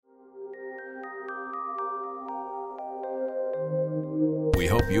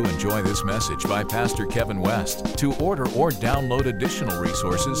hope you enjoy this message by Pastor Kevin West. To order or download additional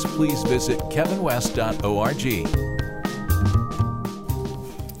resources, please visit kevinwest.org.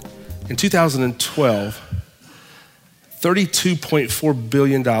 In 2012, $32.4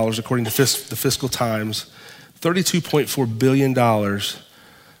 billion, according to the Fiscal Times, $32.4 billion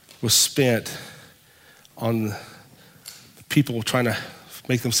was spent on people trying to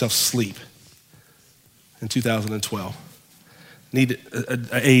make themselves sleep in 2012. Need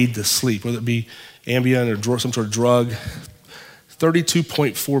aid to sleep, whether it be Ambien or some sort of drug.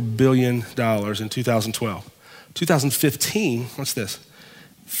 $32.4 billion in 2012. 2015, what's this?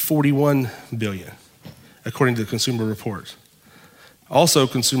 $41 billion, according to Consumer Reports. Also,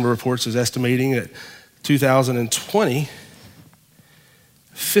 Consumer Reports is estimating that 2020,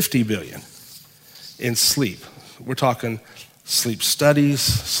 $50 billion in sleep. We're talking sleep studies,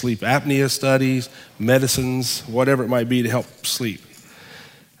 sleep apnea studies, medicines, whatever it might be to help sleep.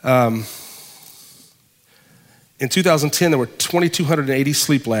 In 2010, there were 2,280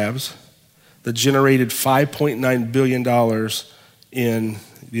 sleep labs that generated $5.9 billion in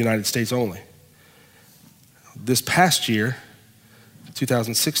the United States only. This past year,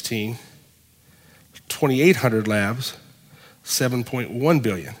 2016, 2,800 labs, $7.1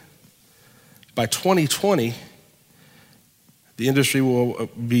 billion. By 2020, the industry will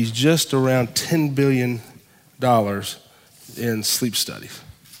be just around $10 billion in sleep studies.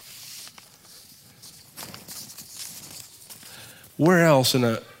 Where else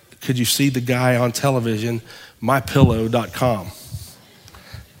could you see the guy on television, mypillow.com?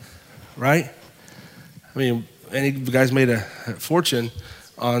 Right? I mean, any guys made a fortune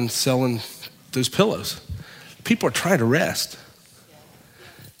on selling those pillows. People are trying to rest.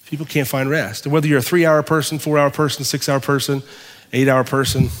 People can't find rest. And whether you're a 3-hour person, 4-hour person, 6-hour person, 8-hour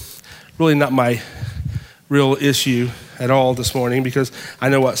person, really not my real issue at all this morning, because I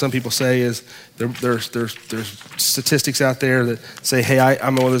know what some people say is there's statistics out there that say, hey,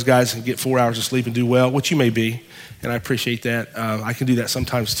 I'm one of those guys who can get 4 hours of sleep and do well, which you may be, and I appreciate that. I can do that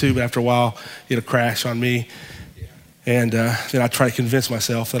sometimes too, but after a while, it'll crash on me. And then I try to convince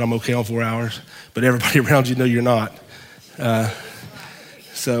myself that I'm okay on 4 hours, but everybody around you know you're not.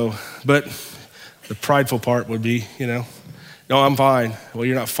 But the prideful part would be, no, I'm fine. Well,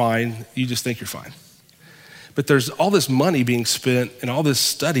 you're not fine. You just think you're fine. But there's all this money being spent and all this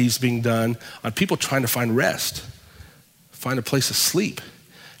studies being done on people trying to find rest, find a place to sleep.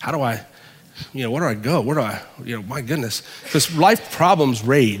 How do I, where do I go? Where do I, my goodness. Because life problems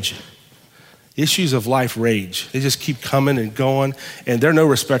rage. Issues of life rage. They just keep coming and going, and they're no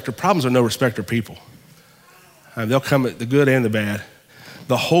respecter. Problems are no respecter people. They'll come at the good and the bad,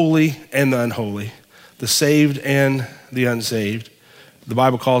 the holy and the unholy, the saved and the unsaved. The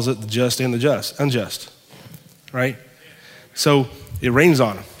Bible calls it the just and the unjust, right? So it rains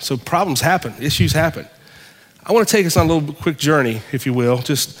on them. So problems happen, issues happen. I want to take us on a little quick journey, if you will,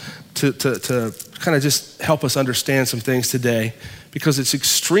 just to kind of just help us understand some things today, because it's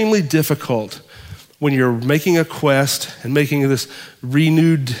extremely difficult when you're making a quest and making this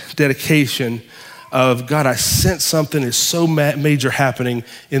renewed dedication of, God, I sense something is so major happening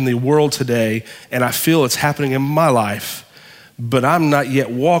in the world today, and I feel it's happening in my life, but I'm not yet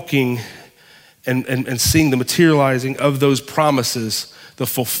walking and seeing the materializing of those promises, the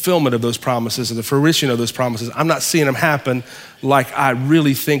fulfillment of those promises, and the fruition of those promises. I'm not seeing them happen like I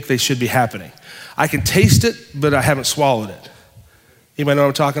really think they should be happening. I can taste it, but I haven't swallowed it. Anybody know what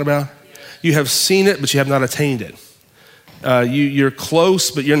I'm talking about? You have seen it, but you have not attained it. You're close,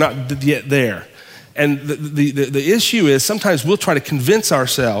 but you're not yet there. And the issue is sometimes we'll try to convince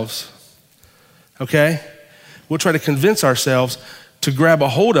ourselves, okay? We'll try to convince ourselves to grab a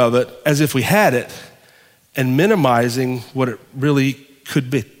hold of it as if we had it, and minimizing what it really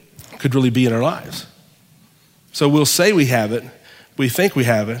could really be in our lives. So we'll say we have it, we think we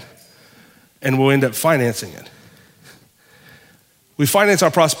have it, and we'll end up financing it. We finance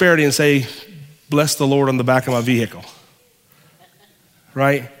our prosperity and say, bless the Lord on the back of my vehicle,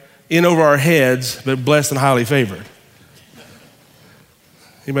 right? In over our heads, but blessed and highly favored.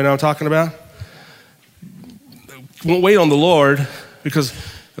 Anybody know what I'm talking about? Won't wait on the Lord, because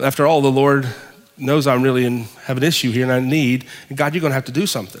after all, the Lord knows I'm really have an issue here and I need, and God, you're gonna have to do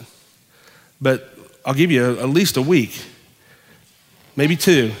something. But I'll give you at least a week, maybe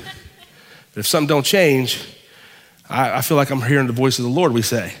 2. But if something don't change, I feel like I'm hearing the voice of the Lord, we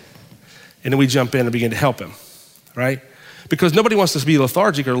say. And then we jump in and begin to help him, right? Because nobody wants us to be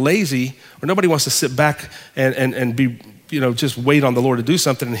lethargic or lazy, or nobody wants to sit back and be, just wait on the Lord to do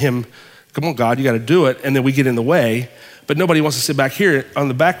something, and him, come on, God, you got to do it, and then we get in the way. but nobody wants to sit back here on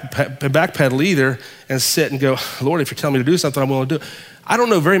the back pedal either and sit and go, Lord, if you're telling me to do something, I'm willing to do it. I don't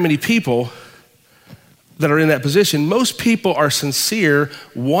know very many people that are in that position. Most people are sincere,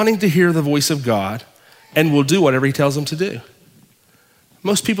 wanting to hear the voice of God, and will do whatever he tells them to do.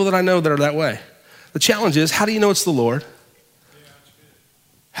 Most people that I know that are that way. The challenge is, how do you know it's the Lord?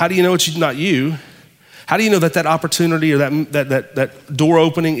 How do you know it's not you? How do you know that opportunity or that door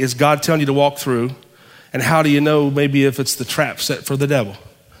opening is God telling you to walk through? And how do you know maybe if it's the trap set for the devil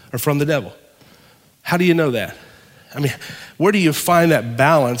or from the devil? How do you know that? I mean, where do you find that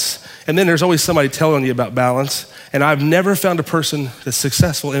balance? And then there's always somebody telling you about balance. And I've never found a person that's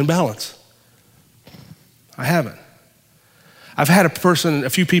successful in balance. I haven't. I've had a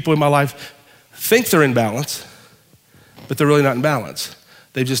few people in my life think they're in balance, but they're really not in balance.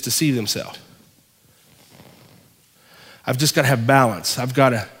 They've just deceived themselves. I've just got to have balance.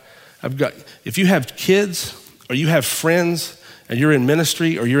 If you have kids or you have friends and you're in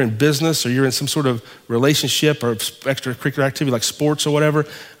ministry or you're in business or you're in some sort of relationship or extracurricular activity like sports or whatever,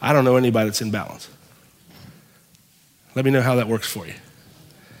 I don't know anybody that's in balance. Let me know how that works for you.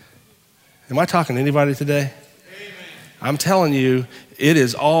 Am I talking to anybody today? Amen. I'm telling you, it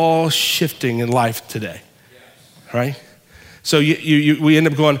is all shifting in life today, right? So we end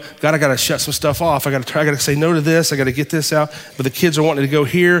up going, God, I got to shut some stuff off. I got to say no to this. I got to get this out. But the kids are wanting to go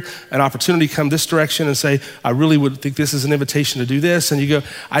here. An opportunity come this direction and say, I really would think this is an invitation to do this. And you go,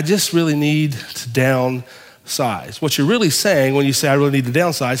 I just really need to downsize. What you're really saying when you say I really need to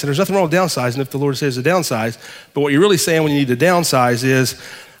downsize, and there's nothing wrong with downsizing if the Lord says to downsize, but what you're really saying when you need to downsize is,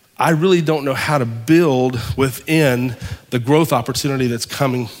 I really don't know how to build within the growth opportunity that's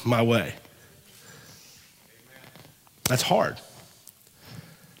coming my way. That's hard.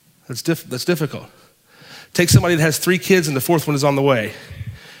 That's difficult. Take somebody that has 3 kids and the 4th one is on the way.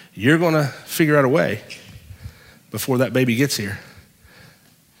 You're going to figure out a way before that baby gets here.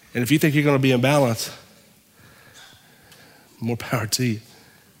 And if you think you're going to be in balance, more power to you.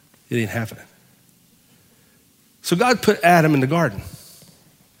 It ain't happening. So God put Adam in the garden.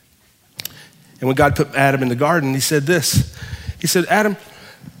 And when God put Adam in the garden, he said this. He said, Adam,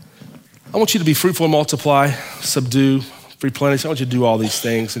 I want you to be fruitful and multiply, subdue, replenish. I want you to do all these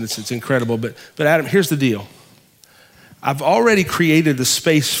things, and it's incredible. But Adam, here's the deal. I've already created the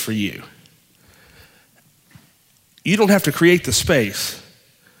space for you. You don't have to create the space.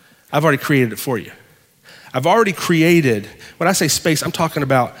 I've already created it for you. I've already created, when I say space, I'm talking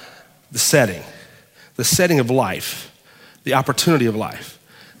about the setting of life, the opportunity of life.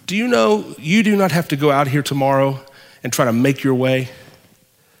 Do you know you do not have to go out here tomorrow and try to make your way?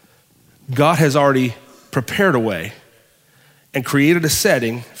 God has already prepared a way and created a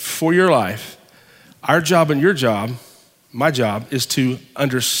setting for your life. Our job and your job, my job, is to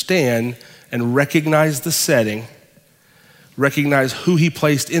understand and recognize the setting, recognize who he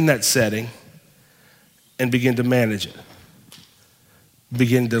placed in that setting, and begin to manage it.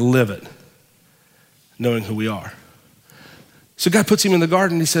 Begin to live it, knowing who we are. So God puts him in the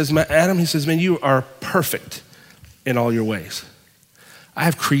garden. He says, Adam, he says, man, you are perfect in all your ways. I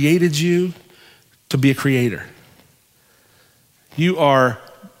have created you to be a creator. You are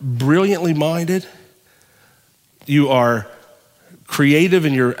brilliantly minded. You are creative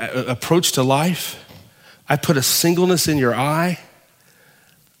in your approach to life. I put a singleness in your eye.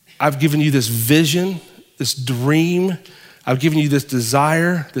 I've given you this vision, this dream. I've given you this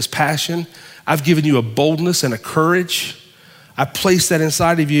desire, this passion. I've given you a boldness and a courage. I placed that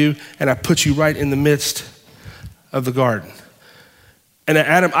inside of you, and I put you right in the midst of the garden. And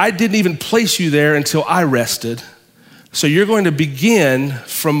Adam, I didn't even place you there until I rested. So you're going to begin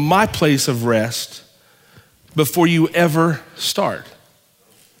from my place of rest before you ever start.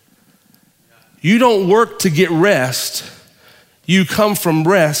 You don't work to get rest. You come from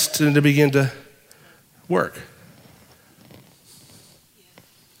rest and to begin to work.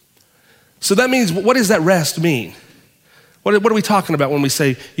 So that means, what does that rest mean? What are we talking about when we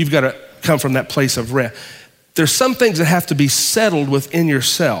say you've got to come from that place of rest? There's some things that have to be settled within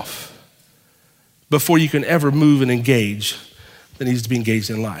yourself before you can ever move and engage that needs to be engaged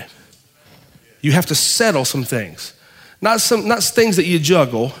in life. You have to settle some things. Not things that you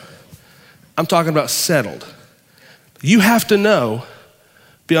juggle. I'm talking about settled. You have to know,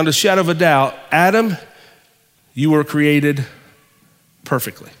 beyond a shadow of a doubt, Adam, you were created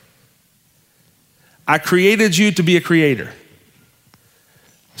perfectly. I created you to be a creator.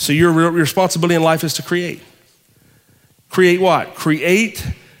 So your responsibility in life is to create. Create what? Create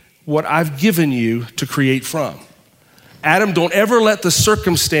what I've given you to create from. Adam, don't ever let the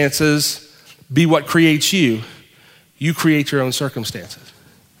circumstances be what creates you. You create your own circumstances.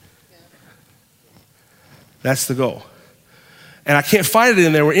 That's the goal. And I can't find it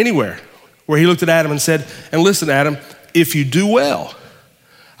in there anywhere where he looked at Adam and said, and listen, Adam, if you do well,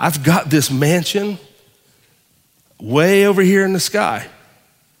 I've got this mansion way over here in the sky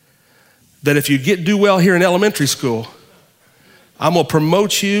that if you do well here in elementary school, I'm gonna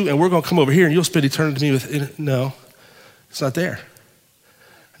promote you and we're gonna come over here and you'll spend eternity with me. No, it's not there.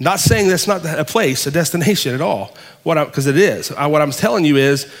 I'm not saying that's not a place, a destination at all, because it is. What I'm telling you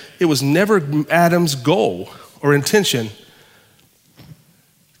is it was never Adam's goal or intention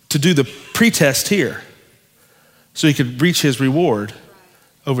to do the pretest here so he could reach his reward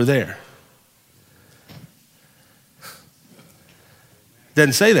over there.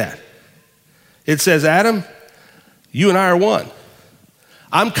 Doesn't say that. It says, Adam, you and I are one.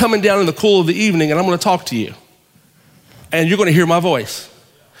 I'm coming down in the cool of the evening and I'm going to talk to you. And you're going to hear my voice.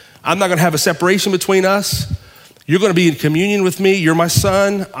 I'm not going to have a separation between us. You're going to be in communion with me. You're my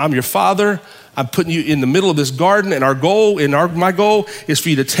son. I'm your father. I'm putting you in the middle of this garden, and my goal is for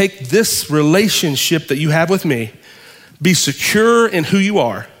you to take this relationship that you have with me, be secure in who you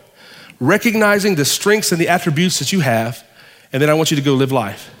are, recognizing the strengths and the attributes that you have, and then I want you to go live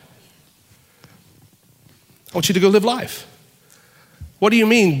life. I want you to go live life. What do you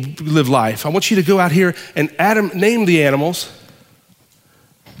mean live life? I want you to go out here and Adam, name the animals.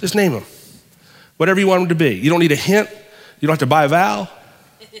 Just name them. Whatever you want them to be. You don't need a hint. You don't have to buy a vowel.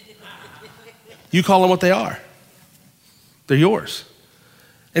 You call them what they are. They're yours.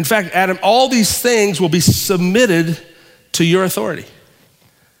 In fact, Adam, all these things will be submitted to your authority.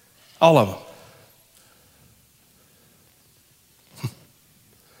 All of them.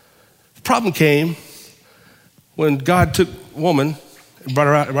 The problem came when God took woman and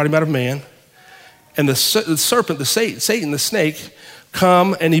brought him out of man, and the serpent, Satan, the snake,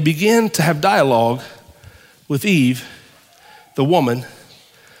 come and he began to have dialogue with Eve, the woman,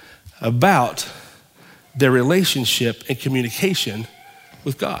 about their relationship and communication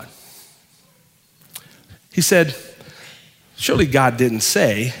with God. He said, surely God didn't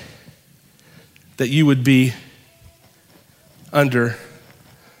say that you would be under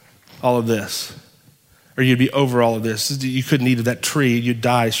all of this, or you'd be over all of this. You couldn't eat of that tree, you'd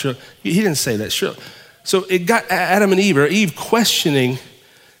die. Sure. He didn't say that, sure. So it got Adam and Eve, or Eve questioning,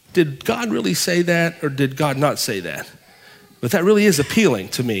 did God really say that, or did God not say that? But that really is appealing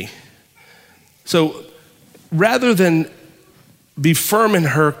to me. So rather than be firm in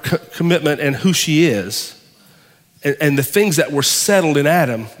her commitment and who she is, and the things that were settled in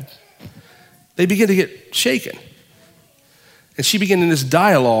Adam, they begin to get shaken. And she began in this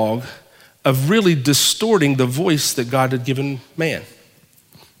dialogue of really distorting the voice that God had given man.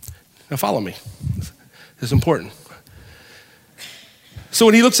 Now follow me. It's important. So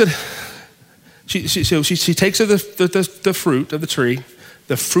when he looks at, she takes the fruit of the tree,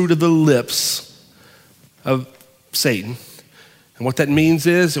 the fruit of the lips of Satan. And what that means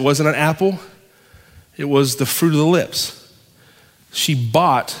is it wasn't an apple, it was the fruit of the lips. She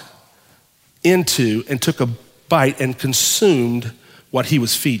bought into and took a bite and consumed what he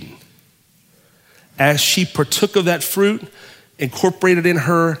was feeding. As she partook of that fruit, incorporated in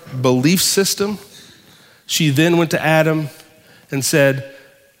her belief system, she then went to Adam and said,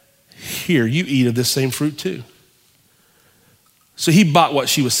 here, you eat of this same fruit too. So he bought what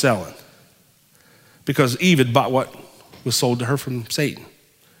she was selling because Eve had bought what was sold to her from Satan.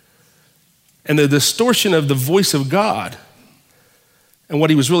 And the distortion of the voice of God and what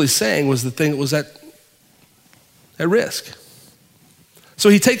he was really saying was the thing that was at risk. So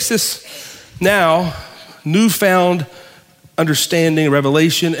he takes this now newfound understanding,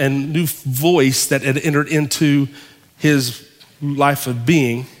 revelation, and new voice that had entered into his life of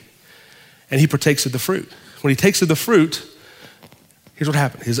being, and he partakes of the fruit. When he takes of the fruit, here's what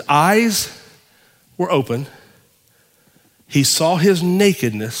happened. His eyes were open. He saw his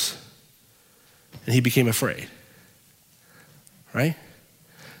nakedness, and he became afraid. Right?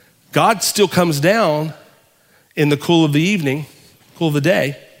 God still comes down in the cool of the evening, cool of the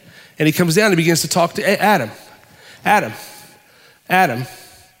day, and he comes down and begins to talk to Adam.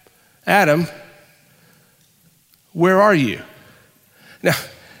 Adam, where are you? Now,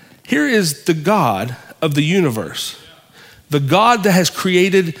 here is the God of the universe, the God that has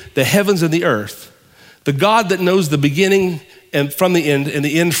created the heavens and the earth, the God that knows the beginning and from the end and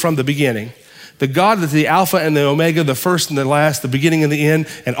the end from the beginning, the God that's the Alpha and the Omega, the first and the last, the beginning and the end,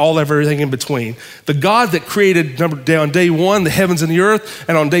 and all of everything in between. The God that created on day one, the heavens and the earth,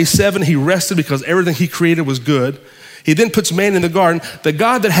 and on day 7, he rested because everything he created was good. He then puts man in the garden. The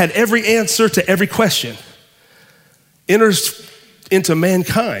God that had every answer to every question enters into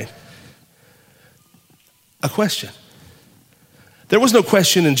mankind a question. There was no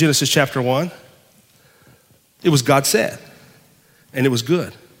question in Genesis chapter 1. It was God said. and it was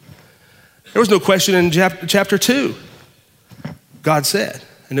good. There was no question in chapter 2. God said,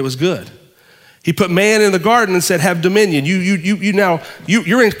 and it was good. He put man in the garden and said, have dominion.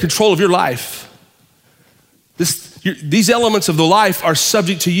 You're in control of your life. These elements of the life are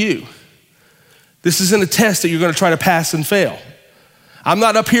subject to you. This isn't a test that you're going to try to pass and fail. I'm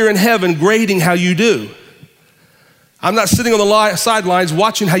not up here in heaven grading how you do. I'm not sitting on the sidelines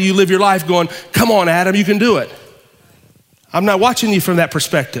watching how you live your life going, come on, Adam, you can do it. I'm not watching you from that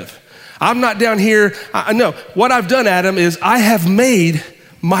perspective. I'm not down here. No, what I've done, Adam, is I have made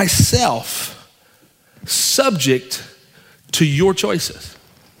myself subject to your choices.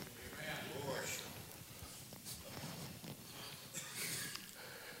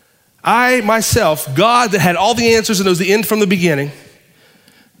 I, myself, God that had all the answers and knows the end from the beginning,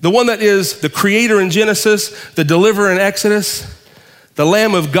 the one that is the creator in Genesis, the deliverer in Exodus, the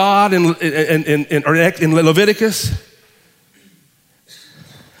Lamb of God in Leviticus,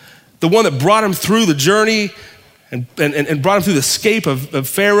 the one that brought him through the journey and brought him through the escape of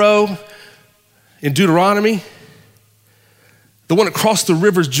Pharaoh in Deuteronomy, the one that crossed the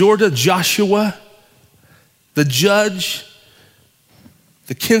rivers Jordan, Joshua, the judge,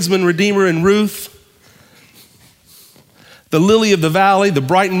 the kinsman redeemer in Ruth, the lily of the valley, the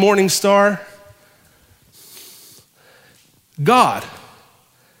bright and morning star. God,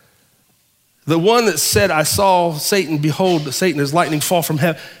 the one that said, I saw Satan, behold, Satan as lightning fall from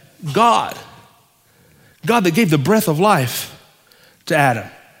heaven. God that gave the breath of life to Adam.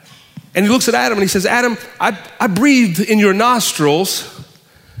 And he looks at Adam and he says, Adam, I breathed in your nostrils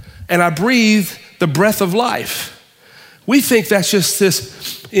and I breathed the breath of life. We think that's just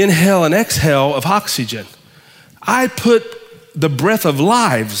this inhale and exhale of oxygen. I put the breath of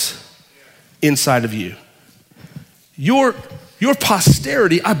lives inside of you. Your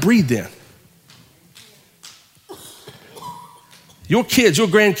posterity, I breathed in. Your kids, your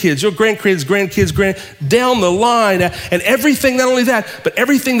grandkids, down the line, and everything, not only that, but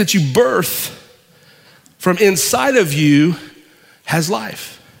everything that you birth from inside of you has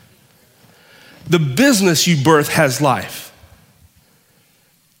life. The business you birth has life.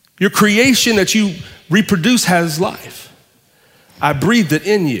 Your creation that you reproduce has life. I breathed it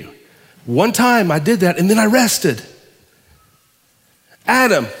in you. One time I did that and then I rested.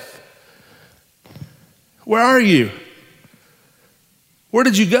 Adam, where are you? Where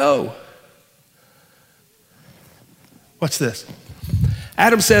did you go? What's this?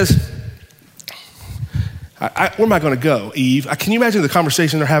 Adam says, where am I going to go, Eve? Can you imagine the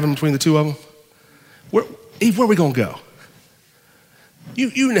conversation they're having between the two of them? Eve, where are we going to go?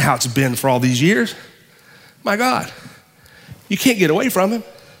 You know how it's been for all these years. My God, you can't get away from him.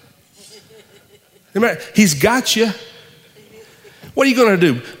 He's got you. What are you going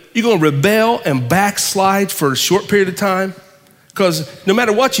to do? You're going to rebel and backslide for a short period of time? Because no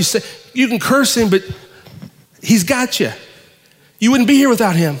matter what you say, you can curse him, but he's got you. You wouldn't be here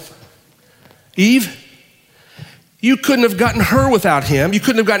without him. Eve, you couldn't have gotten her without him. You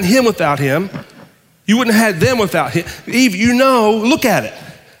couldn't have gotten him without him. You wouldn't have had them without him. Eve, look at it.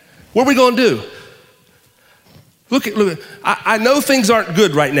 What are we going to do? Look. I know things aren't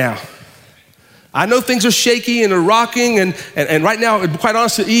good right now. I know things are shaky and are rocking, and right now, quite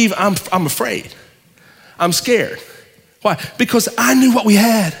honestly, Eve, I'm afraid. I'm scared. Why? Because I knew what we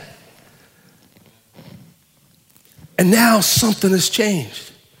had. And now something has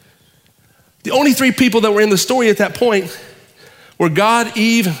changed. The only three people that were in the story at that point were God,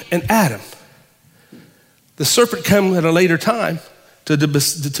 Eve, and Adam. The serpent came at a later time to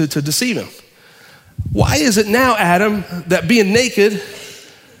deceive him. Why is it now, Adam, that being naked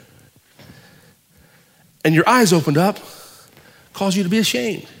and your eyes opened up caused you to be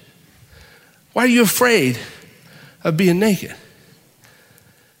ashamed? Why are you afraid of being naked?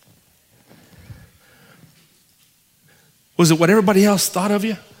 Was it what everybody else thought of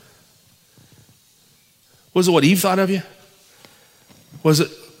you? Was it what Eve thought of you? Was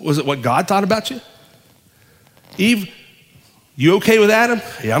it what God thought about you? Eve, you okay with Adam?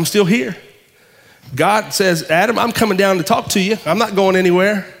 Yeah, I'm still here. God says, Adam, I'm coming down to talk to you. I'm not going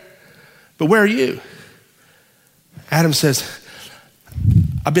anywhere. But where are you? Adam says,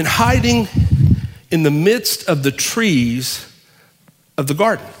 I've been hiding in the midst of the trees of the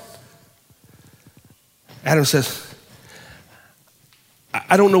garden. Adam says,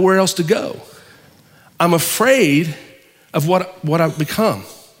 I don't know where else to go. I'm afraid of what I've become.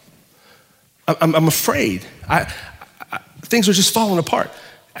 I'm afraid. Things are just falling apart.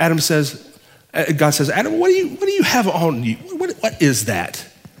 God says, Adam, what do you have on you? What is that?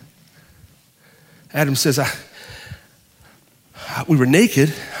 Adam says, we were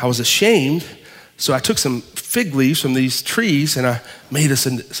naked. I was ashamed. So I took some fig leaves from these trees and I made us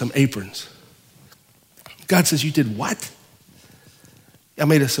some aprons. God says, you did what? I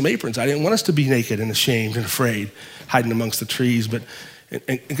made us some aprons. I didn't want us to be naked and ashamed and afraid, hiding amongst the trees.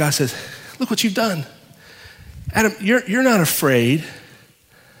 And God says, look what you've done. Adam, you're not afraid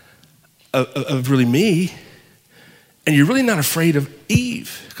of really me, and you're really not afraid of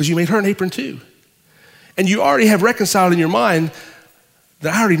Eve, because you made her an apron too. And you already have reconciled in your mind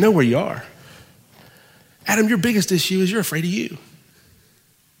that I already know where you are. Adam, your biggest issue is you're afraid of you.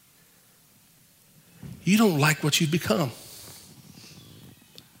 You don't like what you've become.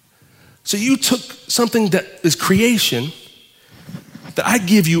 So you took something that is creation that I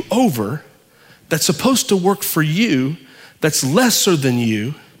give you over, that's supposed to work for you, that's lesser than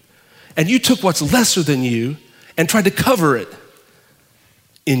you, and you took what's lesser than you and tried to cover it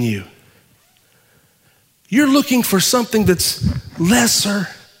in you. You're looking for something that's lesser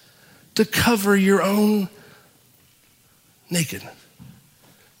to cover your own nakedness.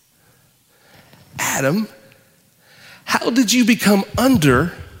 Adam, how did you become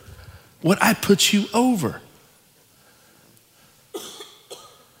under what I put you over?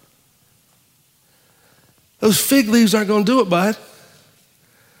 Those fig leaves aren't going to do it, bud.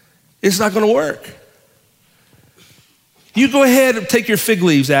 It's not going to work. You go ahead and take your fig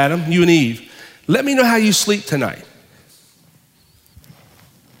leaves, Adam, you and Eve. Let me know how you sleep tonight.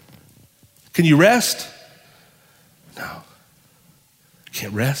 Can you rest? No.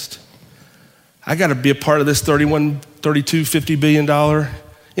 Can't rest. I got to be a part of this 31, 32, $50 billion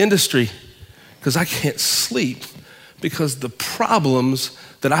industry because I can't sleep because the problems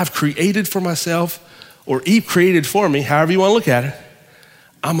that I've created for myself or Eve created for me, however you want to look at it,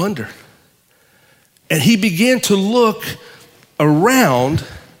 I'm under. And he began to look around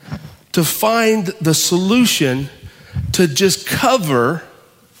to find the solution to just cover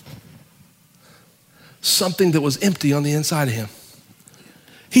something that was empty on the inside of him.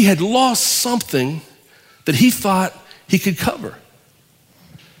 He had lost something that he thought he could cover.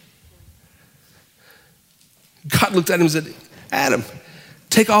 God looked at him and said, Adam,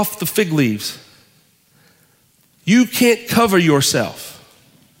 take off the fig leaves. You can't cover yourself.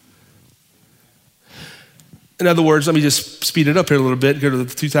 In other words, let me just speed it up here a little bit, go to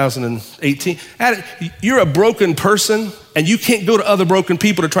 2018. Adam, you're a broken person, and you can't go to other broken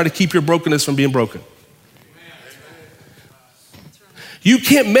people to try to keep your brokenness from being broken. You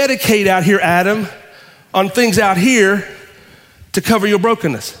can't medicate out here, Adam, on things out here to cover your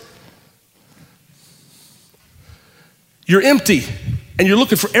brokenness. You're empty, and you're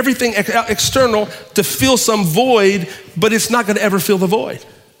looking for everything external to fill some void, but it's not going to ever fill the void.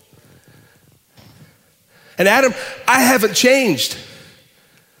 And Adam, I haven't changed.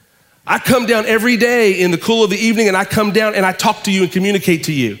 I come down every day in the cool of the evening, and I come down and I talk to you and communicate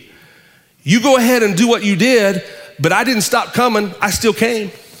to you. You go ahead and do what you did, but I didn't stop coming, I still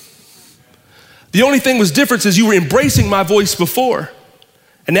came. The only thing was different is you were embracing my voice before,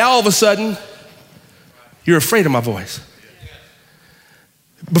 and now all of a sudden, you're afraid of my voice.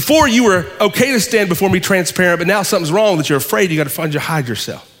 Before you were okay to stand before me transparent, but now something's wrong that you're afraid, you gotta find your hide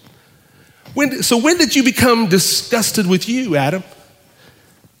yourself. When did you become disgusted with you, Adam?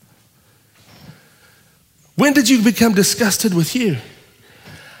 When did you become disgusted with you?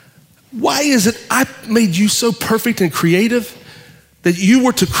 Why is it I made you so perfect and creative that you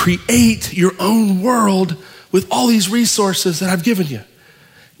were to create your own world with all these resources that I've given you?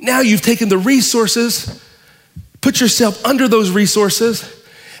 Now you've taken the resources, put yourself under those resources,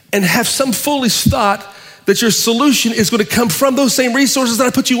 and have some foolish thought that your solution is going to come from those same resources that I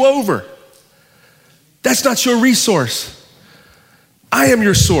put you over. That's not your resource. I am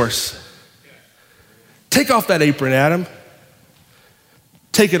your source. Take off that apron, Adam.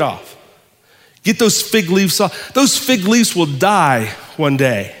 Take it off. Get those fig leaves off. Those fig leaves will die one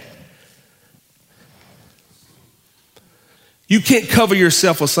day. You can't cover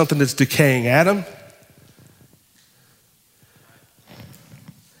yourself with something that's decaying, Adam.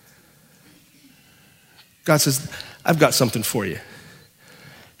 God says, I've got something for you.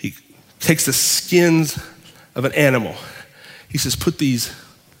 He takes the skins of an animal. He says, put these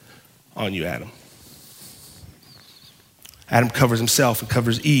on you, Adam. Adam covers himself and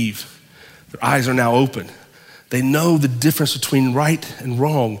covers Eve. Their eyes are now open. They know the difference between right and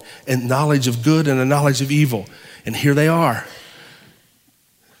wrong and knowledge of good and a knowledge of evil. And here they are.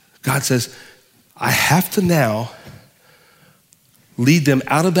 God says, I have to now lead them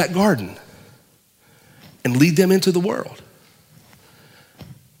out of that garden and lead them into the world,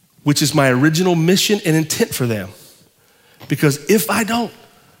 which is my original mission and intent for them. Because if I don't,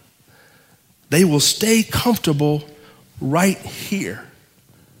 they will stay comfortable right here.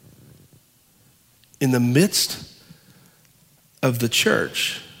 in the midst of the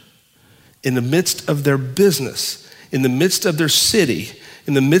church, in the midst of their business, in the midst of their city,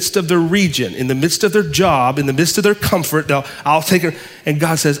 in the midst of their region, in the midst of their job, in the midst of their comfort. I'll take her. And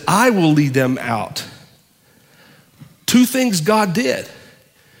God says, I will lead them out. Two things God did.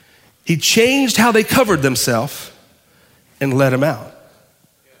 He changed how they covered themselves and let them out.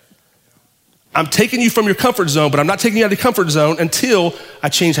 I'm taking you from your comfort zone, but I'm not taking you out of the comfort zone until I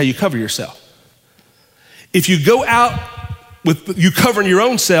change how you cover yourself. If you go out with you covering your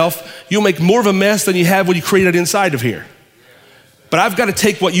own self, you'll make more of a mess than you have when you created inside of here. But I've got to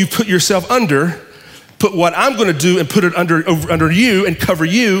take what you put yourself under, put what I'm going to do and put it under you and cover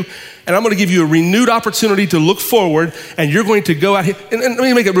you, and I'm going to give you a renewed opportunity to look forward, and you're going to go out here, and let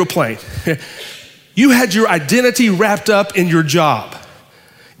me make it real plain. You had your identity wrapped up in your job,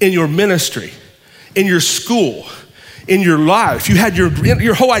 in your ministry, in your school, in your life. You had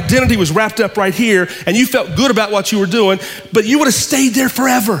your whole identity was wrapped up right here, and you felt good about what you were doing, but you would have stayed there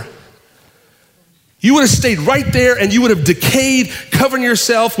forever. You would have stayed right there, and you would have decayed, covering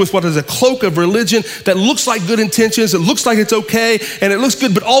yourself with what is a cloak of religion that looks like good intentions, it looks like it's okay, and it looks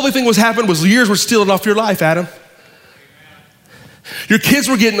good, but all the thing was happening was years were stealing off your life, Adam. Your kids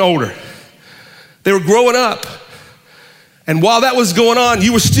were getting older. They were growing up. And while that was going on,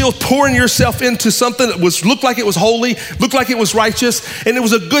 you were still pouring yourself into something that looked like it was holy, looked like it was righteous, and it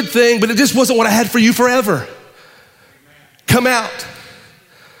was a good thing, but it just wasn't what I had for you forever. Come out.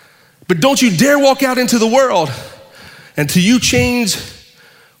 But don't you dare walk out into the world until you change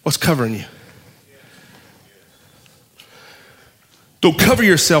what's covering you. Don't cover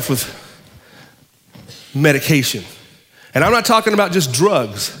yourself with medication. And I'm not talking about just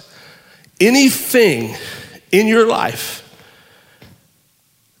drugs. Anything in your life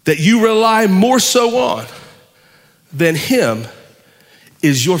that you rely more so on than him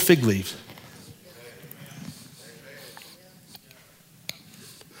is your fig leaves.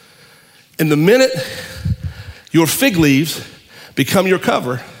 And the minute your fig leaves become your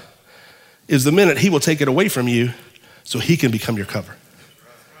cover is the minute he will take it away from you so he can become your cover.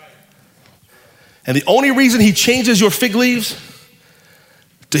 And the only reason he changes your fig leaves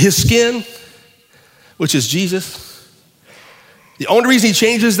to his skin, which is Jesus, the only reason he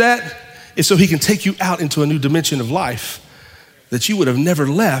changes that is so he can take you out into a new dimension of life that you would have never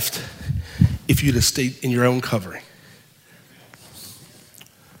left if you'd have stayed in your own covering.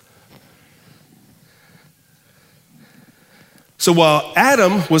 So while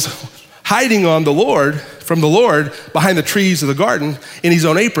Adam was hiding from the Lord behind the trees of the garden in his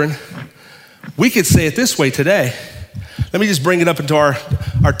own apron, we could say it this way today. Let me just bring it up into our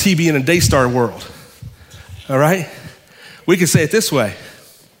TBN and Daystar world. All right? We could say it this way.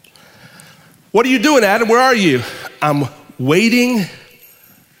 What are you doing, Adam? Where are you? I'm waiting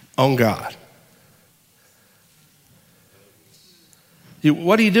on God.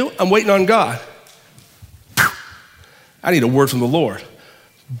 What are you doing? I'm waiting on God. I need a word from the Lord.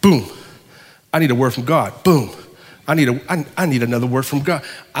 Boom. I need a word from God. Boom. I need another word from God.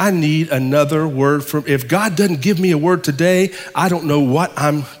 I need another word from, if God doesn't give me a word today, I don't know what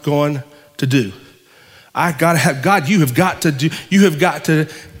I'm going to do. I gotta have, God, you have got to,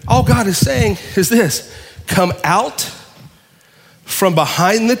 all God is saying is this, come out from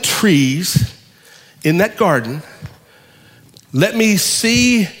behind the trees in that garden. Let me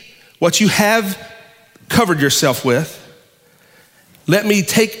see what you have covered yourself with. Let me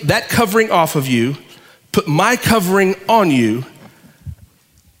take that covering off of you, put my covering on you,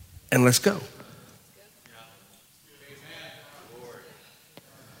 and let's go.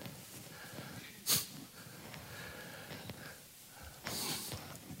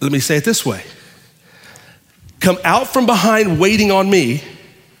 Let me say it this way. Come out from behind waiting on me.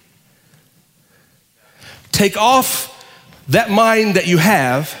 Take off that mind that you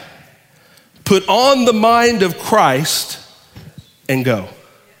have, put on the mind of Christ, and go.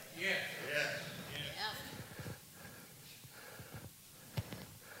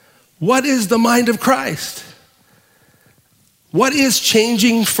 What is the mind of Christ? What is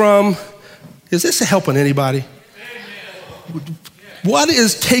changing from, is this helping anybody? What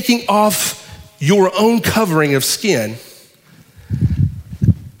is taking off your own covering of skin,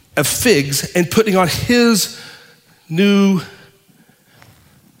 of figs, and putting on his new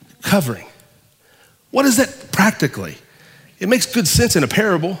covering? What is that practically? It makes good sense in a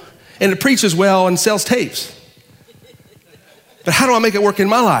parable, and it preaches well and sells tapes. But how do I make it work in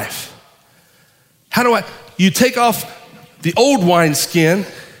my life? You take off the old wineskin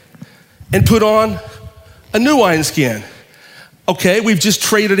and put on a new wineskin. Okay, we've just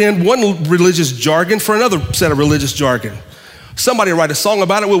traded in one religious jargon for another set of religious jargon. Somebody write a song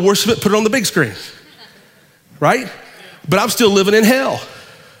about it, we'll worship it, put it on the big screen. right? But I'm still living in hell.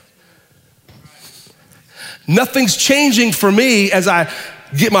 Nothing's changing for me as I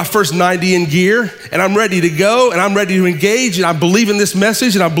get my first 90 in gear and I'm ready to go and I'm ready to engage and I believe in this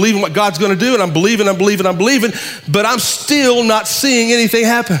message and I believe in what God's gonna do and I'm believing, but I'm still not seeing anything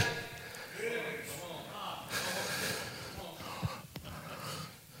happen.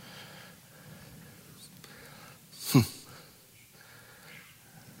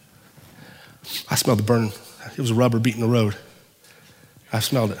 I smelled the burn. It was a rubber beating the road. I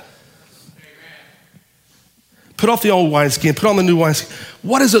smelled it. Put off the old wineskin, put on the new wineskin.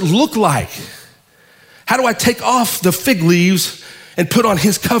 What does it look like? How do I take off the fig leaves and put on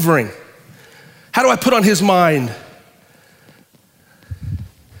his covering? How do I put on his mind?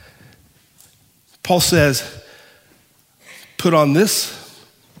 Paul says, put on this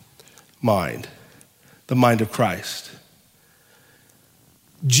mind, the mind of Christ.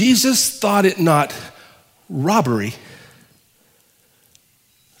 Jesus thought it not robbery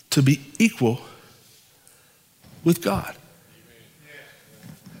to be equal with God.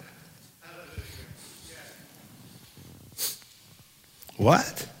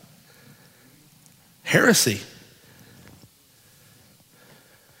 What? Heresy.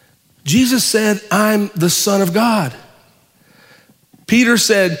 Jesus said, I'm the Son of God. Peter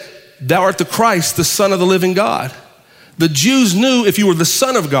said, thou art the Christ, the Son of the living God. The Jews knew if you were the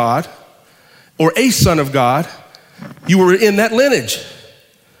Son of God or a son of God, you were in that lineage.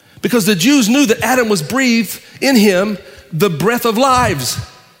 Because the Jews knew that Adam was breathed in him the breath of lives.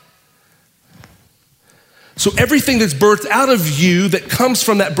 So everything that's birthed out of you that comes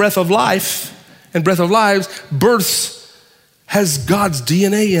from that breath of life and breath of lives, births has God's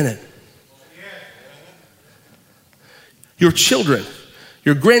DNA in it. Your children,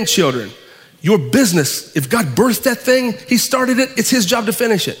 your grandchildren, your business, if God birthed that thing, he started it, it's his job to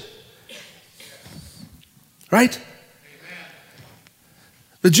finish it. Right?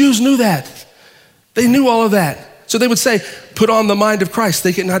 The Jews knew that. They knew all of that. So they would say, put on the mind of Christ.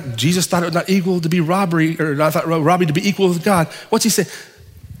 Jesus thought it was not equal to be robbery, or I thought robbery to be equal with God. What's he say?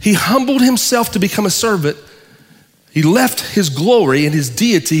 He humbled himself to become a servant. He left his glory and his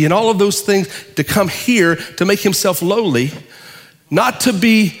deity and all of those things to come here to make himself lowly, not to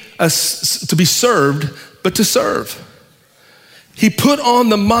be served, but to serve. He put on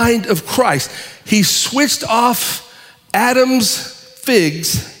the mind of Christ. He switched off Adam's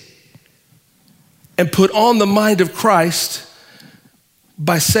figs and put on the mind of Christ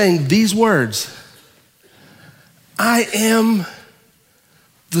by saying these words: I am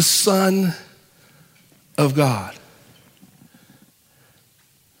the Son of God.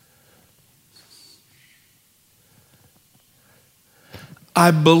 I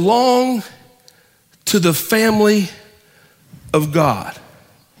belong to the family of God.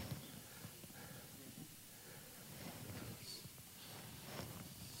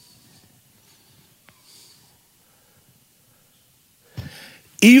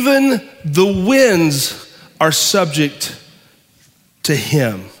 Even the winds are subject to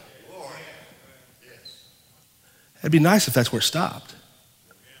him. It'd be nice if that's where it stopped.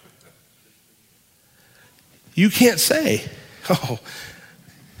 You can't say, oh,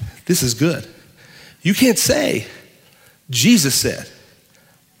 this is good. You can't say, Jesus said,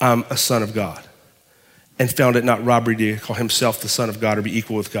 I'm a son of God, and found it not robbery to call himself the Son of God or be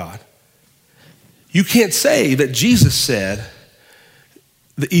equal with God. You can't say that Jesus said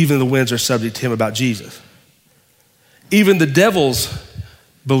that even the winds are subject to him about Jesus. Even the devils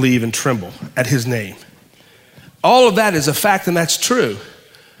believe and tremble at his name. All of that is a fact, and that's true.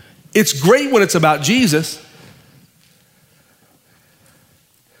 It's great when it's about Jesus.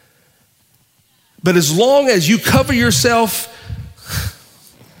 But as long as you cover yourself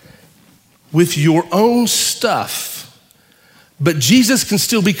with your own stuff, but Jesus can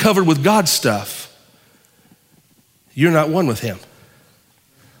still be covered with God's stuff, you're not one with him.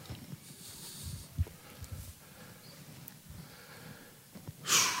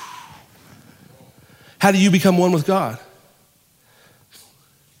 How do you become one with God?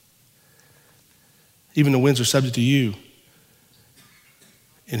 Even the winds are subject to you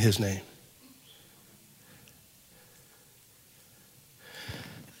in his name.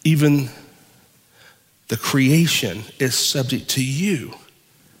 Even the creation is subject to you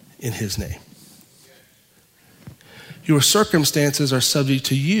in his name. Your circumstances are subject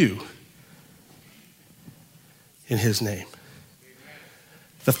to you in his name.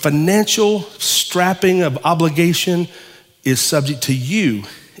 The financial strapping of obligation is subject to you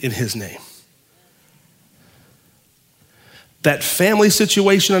in his name. That family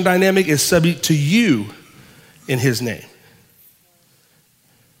situation and dynamic is subject to you in his name.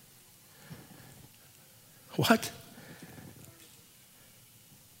 What?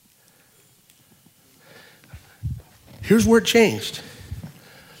 Here's where it changed.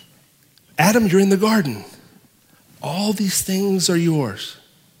 Adam, you're in the garden. All these things are yours.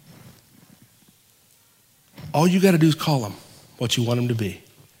 All you got to do is call them what you want them to be.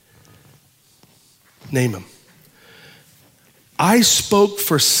 Name them. I spoke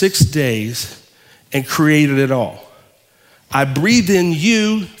for 6 days and created it all. I breathed in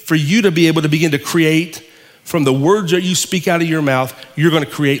you for you to be able to begin to create from the words that you speak out of your mouth. You're going to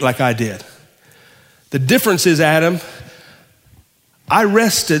create like I did. The difference is, Adam, I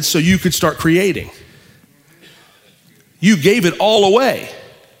rested so you could start creating. You gave it all away.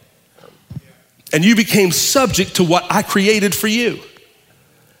 And you became subject to what I created for you.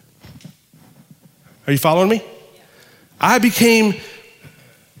 Are you following me? I became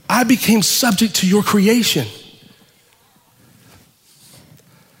subject to your creation.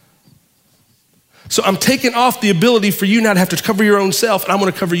 So I'm taking off the ability for you now to have to cover your own self, and I'm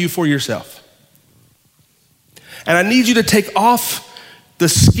going to cover you for yourself. And I need you to take off the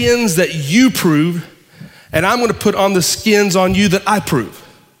skins that you prove, and I'm going to put on the skins on you that I prove.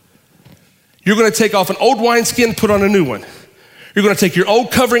 You're going to take off an old wineskin, put on a new one. You're going to take your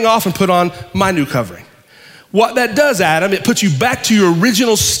old covering off and put on my new covering. What that does, Adam, it puts you back to your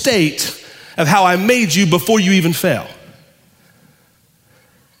original state of how I made you before you even fell.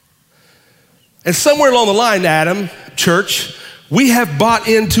 And somewhere along the line, Adam, church, we have bought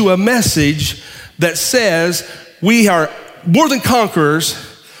into a message that says we are more than conquerors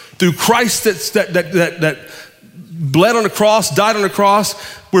through Christ that bled on the cross, died on the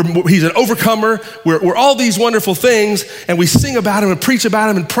cross. He's an overcomer. We're all these wonderful things, and we sing about him and preach about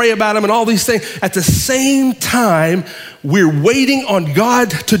him and pray about him and all these things. At the same time, we're waiting on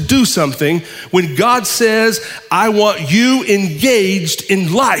God to do something when God says, I want you engaged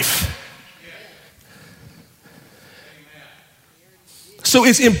in life. So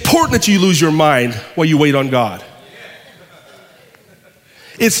it's important that you lose your mind while you wait on God.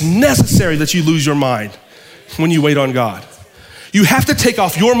 It's necessary that you lose your mind when you wait on God. You have to take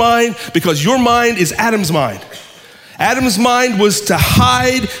off your mind because your mind is Adam's mind. Adam's mind was to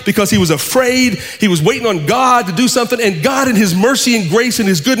hide because he was afraid. He was waiting on God to do something, and God in his mercy and grace and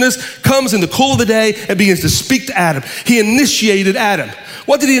his goodness comes in the cool of the day and begins to speak to Adam. He initiated Adam.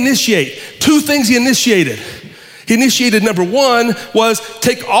 What did he initiate? 2 things he initiated. He initiated, number 1 was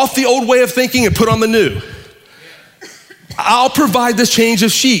take off the old way of thinking and put on the new. I'll provide this change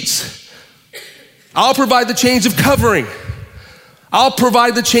of sheets. I'll provide the change of covering. I'll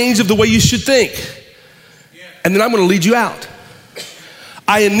provide the change of the way you should think. And then I'm going to lead you out.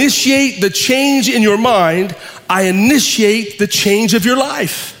 I initiate the change in your mind. I initiate the change of your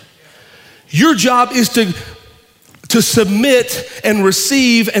life. Your job is to submit and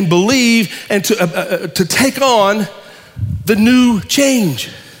receive and believe and to take on the new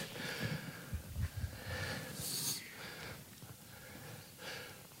change.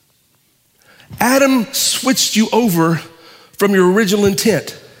 Adam switched you over from your original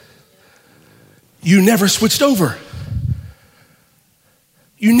intent. You never switched over.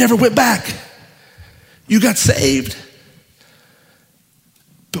 You never went back. You got saved,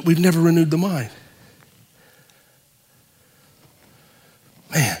 but we've never renewed the mind.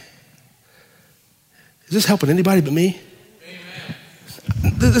 Man, is this helping anybody but me?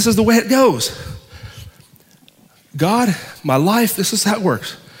 Amen. This is the way it goes. God, my life, this is how it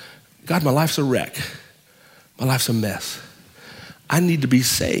works. God, my life's a wreck. My life's a mess. I need to be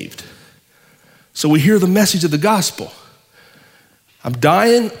saved. So we hear the message of the gospel. I'm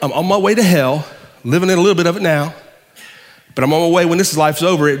dying, I'm on my way to hell, living in a little bit of it now, but I'm on my way. When this life's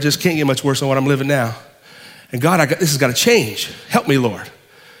over, it just can't get much worse than what I'm living now. And God, this has got to change. Help me, Lord.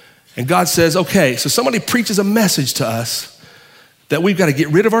 And God says, okay, so somebody preaches a message to us that we've got to get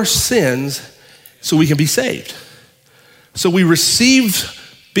rid of our sins so we can be saved. So we receive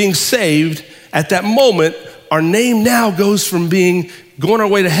being saved. At that moment, our name now goes from going our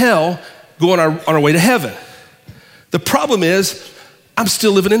way to hell, going on our way to heaven. The problem is, I'm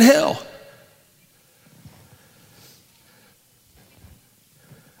still living in hell.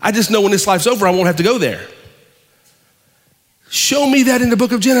 I just know when this life's over, I won't have to go there. Show me that in the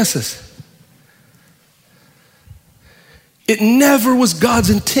book of Genesis. It never was God's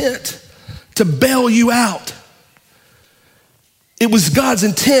intent to bail you out. It was God's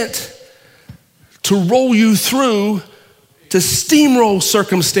intent to roll you through, to steamroll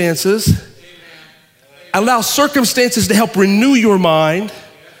circumstances, allow circumstances to help renew your mind,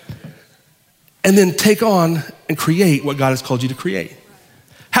 and then take on and create what God has called you to create.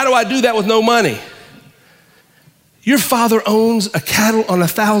 How do I do that with no money? Your Father owns a cattle on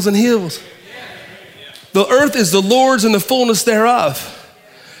 1,000 hills. The earth is the Lord's and the fullness thereof.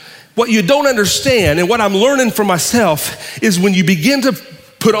 What you don't understand, and what I'm learning for myself, is when you begin to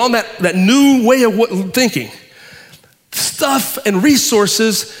put on that new way of thinking, stuff and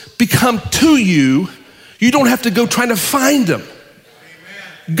resources become to you. You don't have to go trying to find them.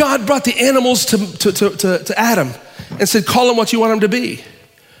 Amen. God brought the animals to Adam and said, call them what you want them to be.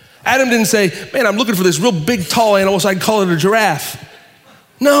 Adam didn't say, man, I'm looking for this real big, tall animal so I can call it a giraffe.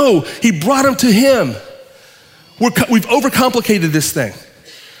 No, he brought them to him. We've overcomplicated this thing.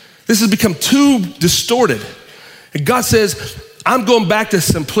 This has become too distorted. And God says, I'm going back to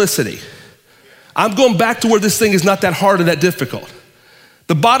simplicity. I'm going back to where this thing is not that hard or that difficult.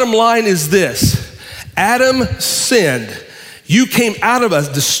 The bottom line is this. Adam sinned. You came out of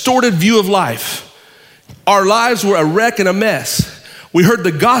a distorted view of life. Our lives were a wreck and a mess. We heard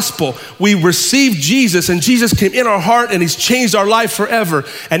the gospel. We received Jesus, and Jesus came in our heart, and he's changed our life forever.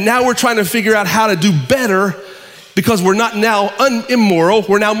 And now we're trying to figure out how to do better, because we're not now immoral,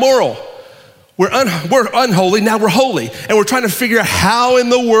 we're now moral. We're unholy, now we're holy. And we're trying to figure out, how in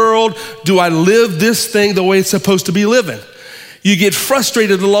the world do I live this thing the way it's supposed to be living? You get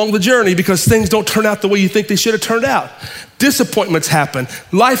frustrated along the journey because things don't turn out the way you think they should have turned out. Disappointments happen,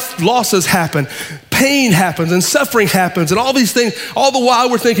 life losses happen, pain happens, and suffering happens, and all these things. All the while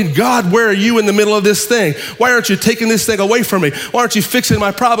we're thinking, God, where are you in the middle of this thing? Why aren't you taking this thing away from me? Why aren't you fixing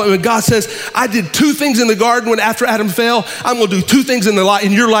my problem? And God says, I did 2 things in the garden when after Adam fell. I'm gonna do 2 things in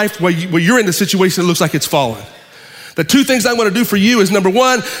your life where you're in the situation that looks like it's fallen. The 2 things I'm gonna do for you is, number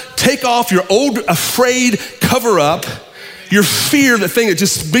 1, take off your old, afraid cover up. Your fear, the thing that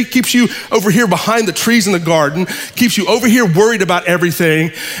just keeps you over here behind the trees in the garden, keeps you over here worried about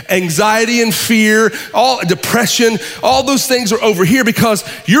everything. Anxiety and fear, all depression, all those things are over here because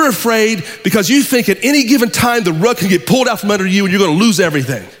you're afraid, because you think at any given time the rug can get pulled out from under you and you're gonna lose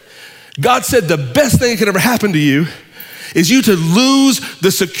everything. God said the best thing that could ever happen to you is you to lose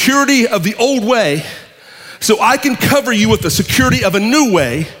the security of the old way so I can cover you with the security of a new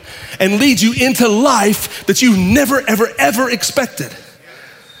way and lead you into life that you never, ever, ever expected.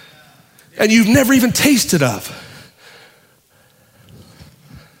 And you've never even tasted of.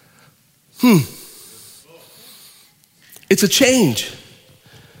 It's a change.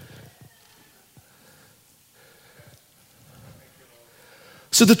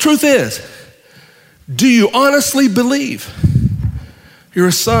 So the truth is, do you honestly believe you're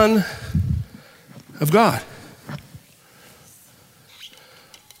a son of God?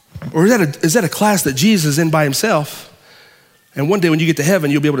 Or is that a class that Jesus is in by himself, and one day when you get to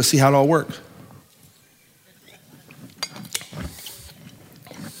heaven, you'll be able to see how it all works?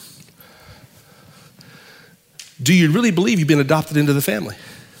 Do you really believe you've been adopted into the family?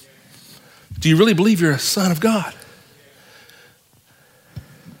 Do you really believe you're a son of God?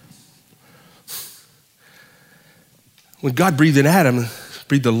 When God breathed in Adam,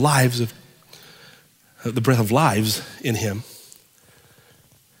 breathed the breath of lives in him,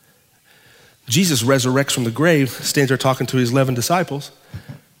 Jesus resurrects from the grave, stands there talking to his 11 disciples,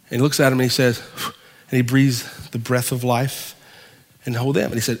 and he looks at them and he says, and he breathes the breath of life and hold them.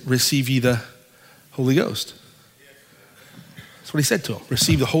 And he said, receive ye the Holy Ghost. That's what he said to them.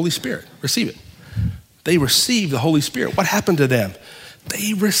 Receive the Holy Spirit. Receive it. They received the Holy Spirit. What happened to them?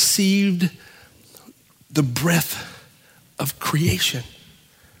 They received the breath of creation.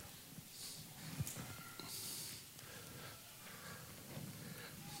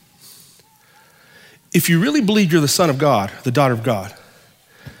 If you really believe you're the son of God, the daughter of God,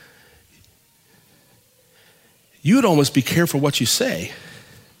 you would almost be careful what you say.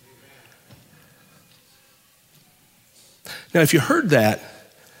 Now, if you heard that,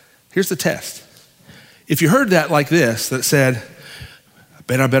 here's the test. If you heard that like this, that said,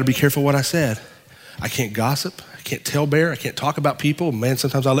 I better be careful what I said. I can't gossip. I can't talebear. I can't talk about people. Man,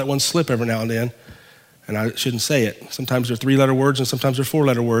 sometimes I let one slip every now and then. And I shouldn't say it. Sometimes they're 3-letter words and sometimes they're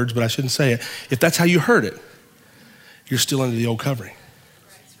 4-letter words, but I shouldn't say it. If that's how you heard it, you're still under the old covering.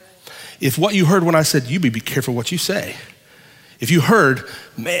 If what you heard when I said, you be careful what you say. If you heard,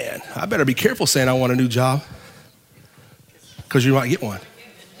 man, I better be careful saying I want a new job because you might get one.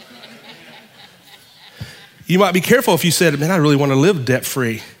 You might be careful if you said, man, I really want to live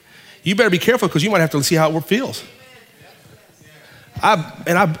debt-free. You better be careful because you might have to see how it feels.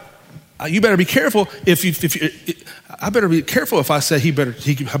 You better be careful I better be careful if I say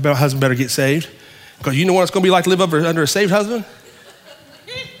my husband better get saved, because you know what it's going to be like to live under a saved husband?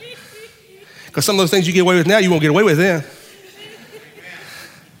 Because some of those things you get away with now, you won't get away with then.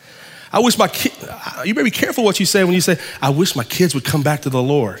 I wish you better be careful what you say when you say, I wish my kids would come back to the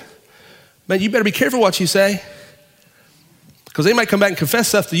Lord. Man, you better be careful what you say, because they might come back and confess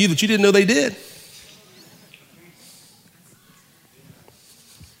stuff to you that you didn't know they did.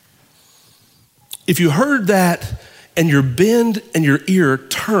 If you heard that and your bend and your ear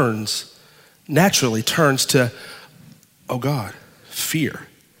naturally turns to, oh God, fear,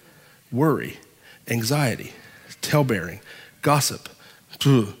 worry, anxiety, talebearing, gossip.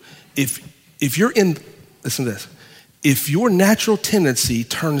 If you're in, listen to this, if your natural tendency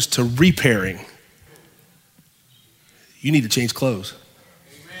turns to repairing, you need to change clothes.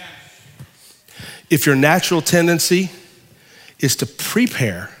 Amen. If your natural tendency is to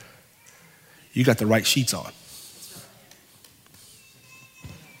prepare, you got the right sheets on.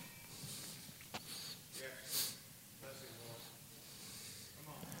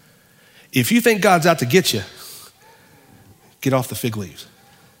 If you think God's out to get you, get off the fig leaves.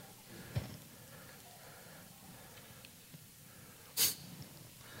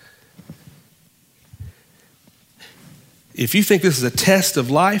 If you think this is a test of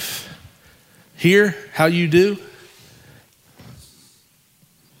life, here, how you do,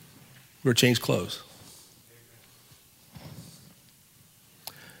 we're change clothes.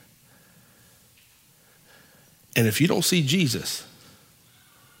 And if you don't see Jesus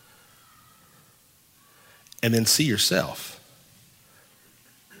and then see yourself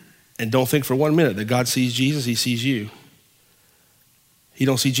and don't think for 1 minute that God sees Jesus, he sees you. He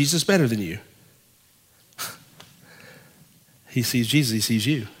don't see Jesus better than you. He sees Jesus, he sees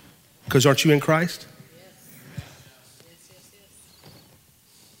you. Because aren't you in Christ? Yes.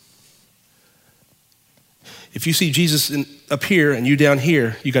 If you see Jesus up here and you down